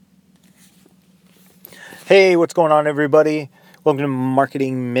Hey, what's going on, everybody? Welcome to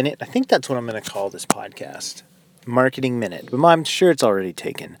Marketing Minute. I think that's what I'm going to call this podcast. Marketing Minute. But I'm sure it's already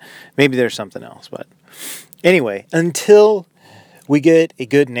taken. Maybe there's something else. But anyway, until we get a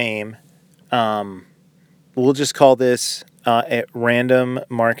good name, we'll just call this a Random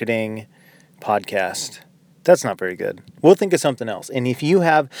Marketing Podcast. That's not very good. We'll think of something else. And if you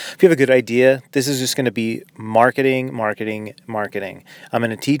have a good idea, this is just going to be marketing. I'm going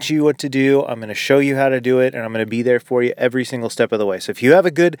to teach you what to do. I'm going to show you how to do it, and I'm going to be there for you every single step of the way. So if you have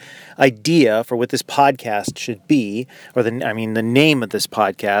a good idea for what this podcast should be, or the name of this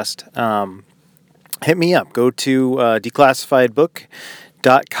podcast, hit me up. Go to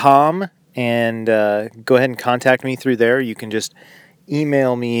declassifiedbook.com and go ahead and contact me through there. You can just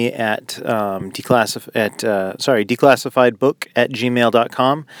email me at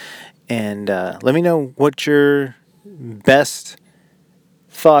declassifiedbook@gmail.com and let me know what your best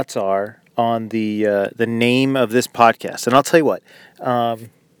thoughts are on the name of this podcast. And I'll tell you what,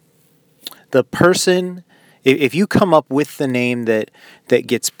 the person, if you come up with the name that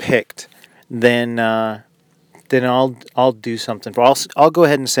gets picked, then I'll do something I'll go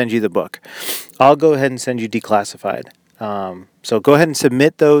ahead and send you the book. I'll go ahead and send you Declassified. So go ahead and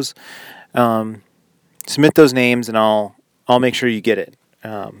submit those names, and I'll make sure you get it.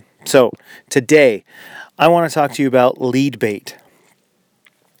 So today, I want to talk to you about lead bait.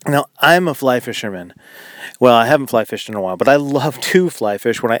 Now, I'm a fly fisherman. Well, I haven't fly fished in a while, but I love to fly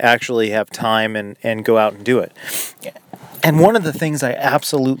fish when I actually have time and go out and do it. And one of the things I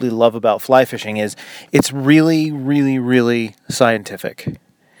absolutely love about fly fishing is it's really, really, really scientific.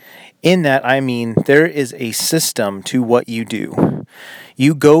 In that, I mean, there is a system to what you do.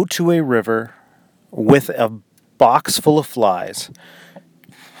 You go to a river with a box full of flies.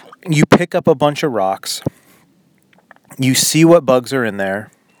 You pick up a bunch of rocks. You see what bugs are in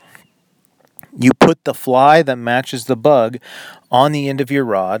there. You put the fly that matches the bug on the end of your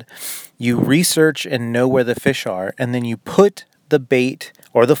rod. You research and know where the fish are, and then you put the bait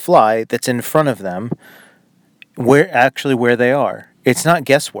or the fly that's in front of them where they are. It's not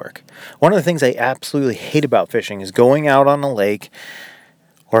guesswork. One of the things I absolutely hate about fishing is going out on a lake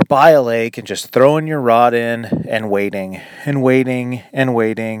or by a lake and just throwing your rod in and waiting, and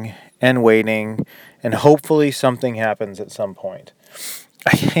hopefully something happens at some point.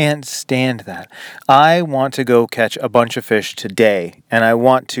 I can't stand that. I want to go catch a bunch of fish today, and I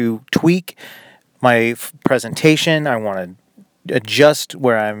want to tweak my presentation. I want to adjust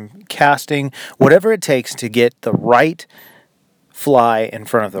where I'm casting, whatever it takes to get the right fly in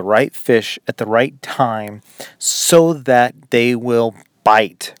front of the right fish at the right time so that they will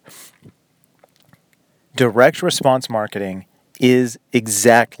bite. Direct response marketing is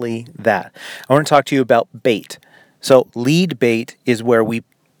exactly that. I want to talk to you about bait. So lead bait is where we,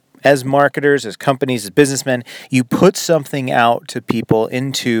 as marketers, as companies, as businessmen, you put something out to people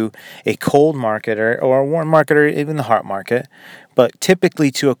into a cold market or a warm market or even the hot market, but typically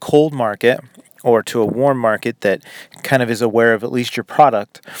to a cold market or to a warm market that kind of is aware of at least your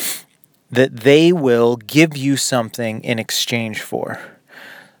product, that they will give you something in exchange for.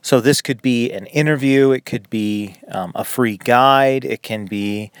 So this could be an interview, it could be a free guide, it can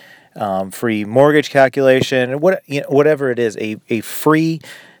be free mortgage calculation, whatever it is, a free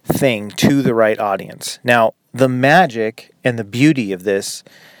thing to the right audience. Now, the magic and the beauty of this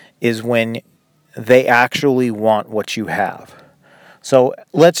is when they actually want what you have. So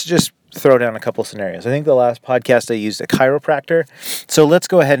let's just throw down a couple scenarios. I think the last podcast I used a chiropractor. So let's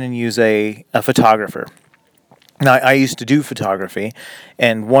go ahead and use a photographer. Now, I used to do photography,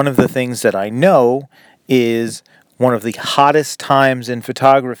 and one of the things that I know is one of the hottest times in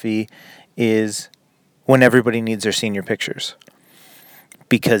photography is when everybody needs their senior pictures.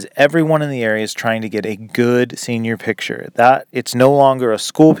 Because everyone in the area is trying to get a good senior picture. That it's no longer a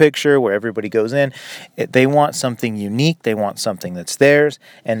school picture where everybody goes in. They want something unique. They want something that's theirs,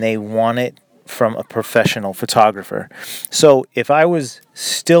 and they want it from a professional photographer. So if I was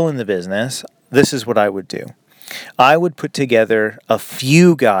still in the business, this is what I would do. I would put together a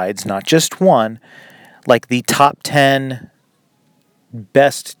few guides, not just one, like the top 10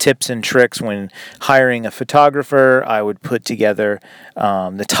 best tips and tricks when hiring a photographer. I would put together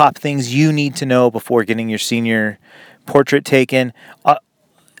the top things you need to know before getting your senior portrait taken,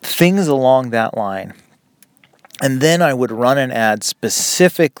 things along that line. And then I would run an ad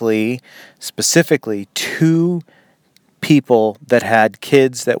specifically to people that had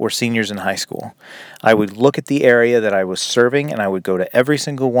kids that were seniors in high school. I would look at the area that I was serving, and I would go to every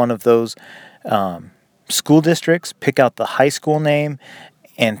single one of those school districts, pick out the high school name,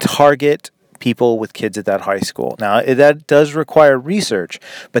 and target people with kids at that high school. Now, that does require research,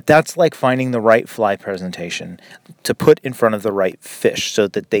 but that's like finding the right fly presentation to put in front of the right fish so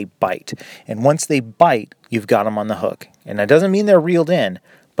that they bite. And once they bite, you've got them on the hook. And that doesn't mean they're reeled in,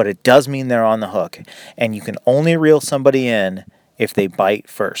 but it does mean they're on the hook. And you can only reel somebody in if they bite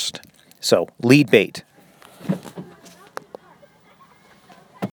first. So, lead bait.